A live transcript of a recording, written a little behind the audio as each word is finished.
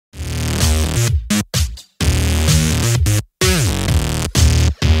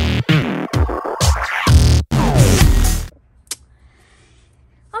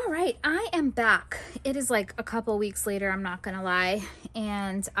back. It is like a couple weeks later, I'm not gonna lie,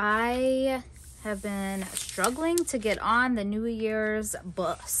 and I have been struggling to get on the New Year's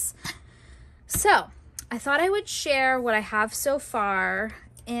bus. So I thought I would share what I have so far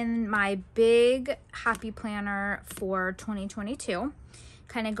in my big happy planner for 2022,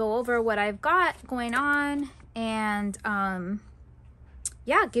 kind of go over what I've got going on, and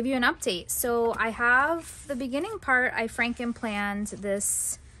yeah, give you an update. So I have the beginning part. I frankenplanned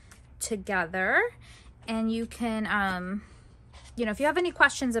this together, and you can you know, if you have any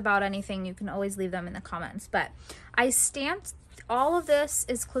questions about anything, you can always leave them in the comments. But I stamped all of this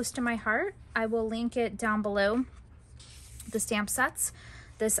is close to my heart. I will link it down below, the stamp sets.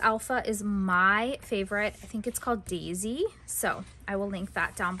 This alpha is my favorite. I think it's called Daisy, so I will link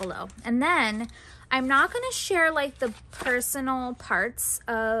that down below. And then I'm not going to share like the personal parts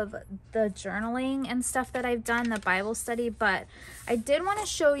of the journaling and stuff that I've done, the Bible study, but I did want to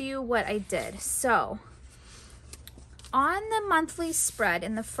show you what I did. So on the monthly spread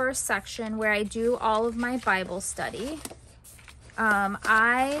in the first section where I do all of my Bible study,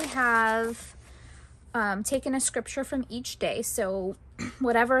 I have taken a scripture from each day. So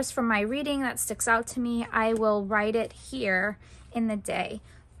whatever is from my reading that sticks out to me, I will write it here in the day.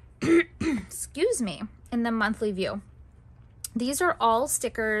 Excuse me, in the monthly view. These are all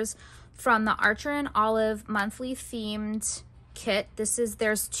stickers from the Archer and Olive monthly themed kit.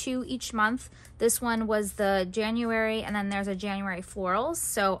 There's 2 each month. This one was the January, and then there's a January florals.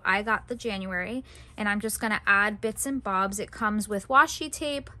 So I got the January, and I'm just going to add bits and bobs. It comes with washi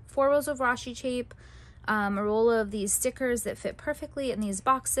tape, 4 rolls of washi tape, a roll of these stickers that fit perfectly in these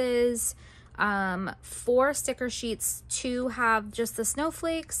boxes, 4 sticker sheets. 2 have just the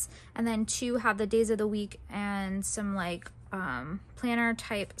snowflakes, and then 2 have the days of the week and some like planner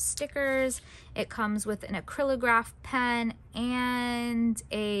type stickers. It comes with an acrylograph pen and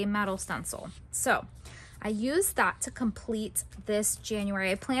a metal stencil. So I used that to complete this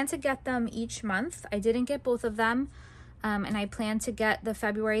January. I plan to get them each month. I didn't get both of them. And I plan to get the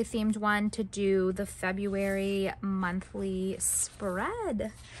February themed one to do the February monthly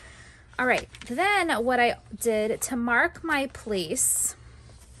spread. All right, then what I did to mark my place,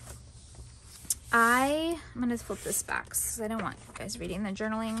 I'm gonna flip this back because I don't want you guys reading the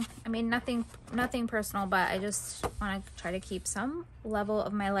journaling. I mean, nothing personal, but I just want to try to keep some level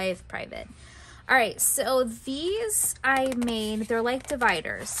of my life private. All right, so these I made, they're like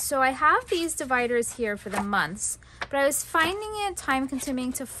dividers. So I have these dividers here for the months, but I was finding it time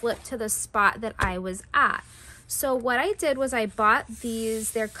consuming to flip to the spot that I was at. So what I did was I bought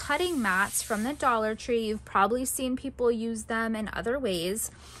these, they're cutting mats from the Dollar Tree. You've probably seen people use them in other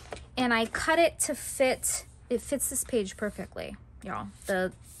ways. And I cut it to fit, it fits this page perfectly, y'all.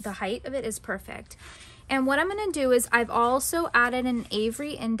 The height of it is perfect. And what I'm gonna do is I've also added an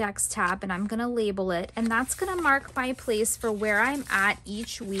Avery index tab, and I'm gonna label it, and that's gonna mark my place for where I'm at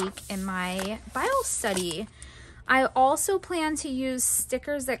each week in my Bible study. I also plan to use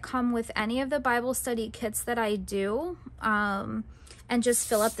stickers that come with any of the Bible study kits that I do, and just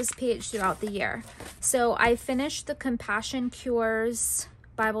fill up this page throughout the year. So I finished the Compassion Cures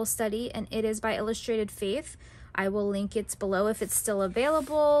Bible study, and it is by Illustrated Faith. I will link it below if it's still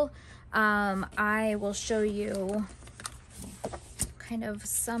available. I will show you kind of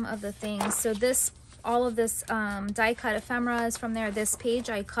some of the things. So all of this die cut ephemera is from there. This page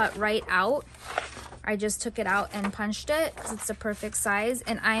I cut right out. I just took it out and punched it because it's a perfect size,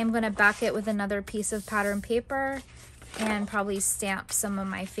 and I am going to back it with another piece of pattern paper and probably stamp some of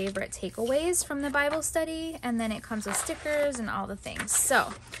my favorite takeaways from the Bible study, and then it comes with stickers and all the things.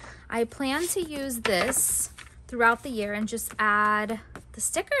 So I plan to use this throughout the year and just add the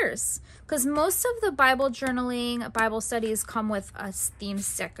stickers, because most of the Bible journaling, Bible studies come with a theme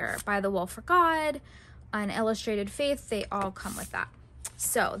sticker. By the Will for God, an Illustrated Faith, they all come with that.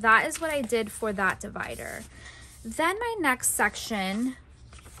 So that is what I did for that divider. Then my next section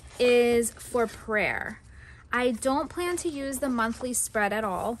is for prayer. I don't plan to use the monthly spread at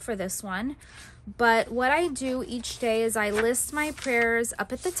all for this one, but what I do each day is I list my prayers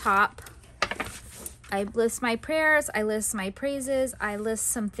up at the top. I list my prayers, I list my praises, I list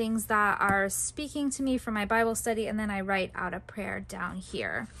some things that are speaking to me for my Bible study, and then I write out a prayer down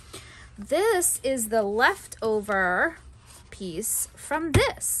here. This is the leftover piece from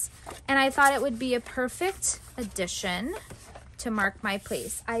this, and I thought it would be a perfect addition to mark my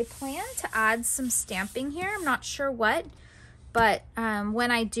place. I plan to add some stamping here. I'm not sure what, but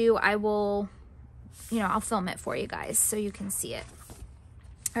when I do, I will, I'll film it for you guys so you can see it.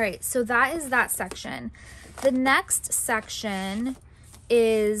 All right, so that is that section. The next section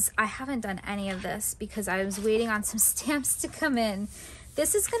is, I haven't done any of this because I was waiting on some stamps to come in.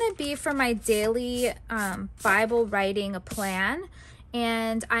 This is going to be for my daily Bible writing plan.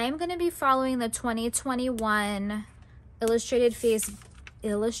 And I am going to be following the 2021 Illustrated Faith.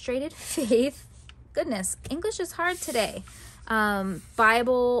 Goodness, English is hard today.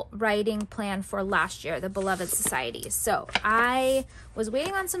 Bible writing plan for last year, the Beloved Society. So I was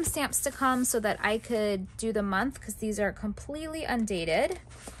waiting on some stamps to come so that I could do the month, because these are completely undated,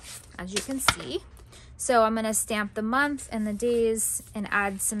 as you can see. So I'm going to stamp the month and the days and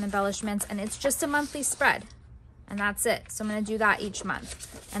add some embellishments, and it's just a monthly spread, and that's it. So I'm going to do that each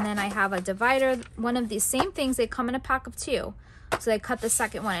month. And then I have a divider, one of these same things. They come in a pack of 2. So I cut the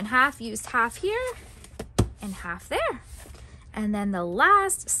second one in half, used half here and half there. And then the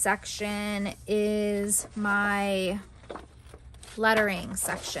last section is my lettering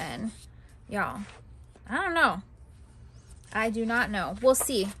section. Y'all, I don't know. I do not know. We'll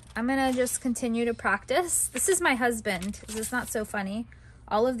see. I'm gonna just continue to practice. This is my husband. Is this not so funny?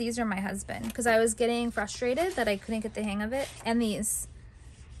 All of these are my husband, because I was getting frustrated that I couldn't get the hang of it. And these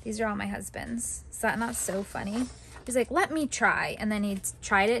are all my husband's. Is that not so funny? He's like, let me try. And then he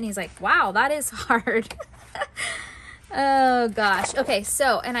tried it and he's like, wow, that is hard. Oh gosh. Okay,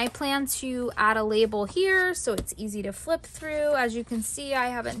 so, and I plan to add a label here so it's easy to flip through. As you can see, I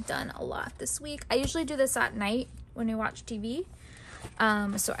haven't done a lot this week. I usually do this at night when we watch TV.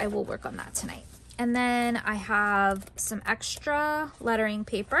 So I will work on that tonight. And then I have some extra lettering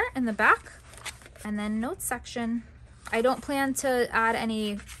paper in the back, and then notes section. I don't plan to add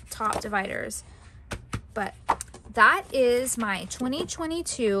any top dividers, but that is my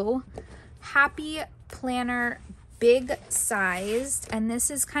 2022 Happy Planner big sized, and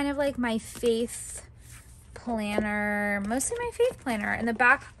this is kind of like my faith planner, mostly my faith planner. In the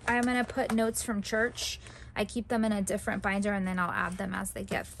back, I'm going to put notes from church. I keep them in a different binder, and then I'll add them as they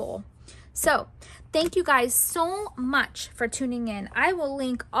get full. So thank you guys so much for tuning in. I will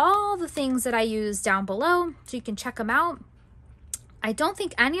link all the things that I use down below so you can check them out. I don't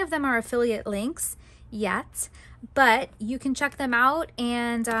think any of them are affiliate links yet, but you can check them out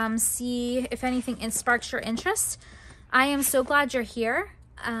and see if anything sparks your interest. I am so glad you're here.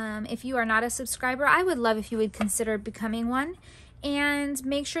 If you are not a subscriber, I would love if you would consider becoming one, and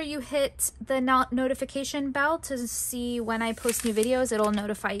make sure you hit the notification bell to see when I post new videos. It'll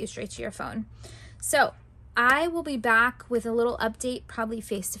notify you straight to your phone. So I will be back with a little update, probably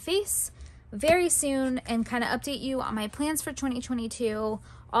face-to-face very soon, and kind of update you on my plans for 2022,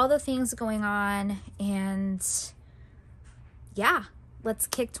 all the things going on, and yeah, let's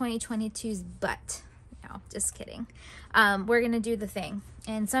kick 2022's butt. No, just kidding. We're gonna do the thing,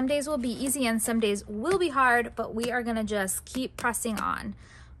 and some days will be easy and some days will be hard, but we are gonna just keep pressing on.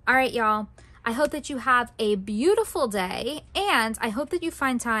 All right, y'all, I hope that you have a beautiful day, and I hope that you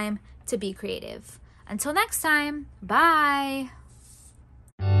find time to be creative. Until next time, bye.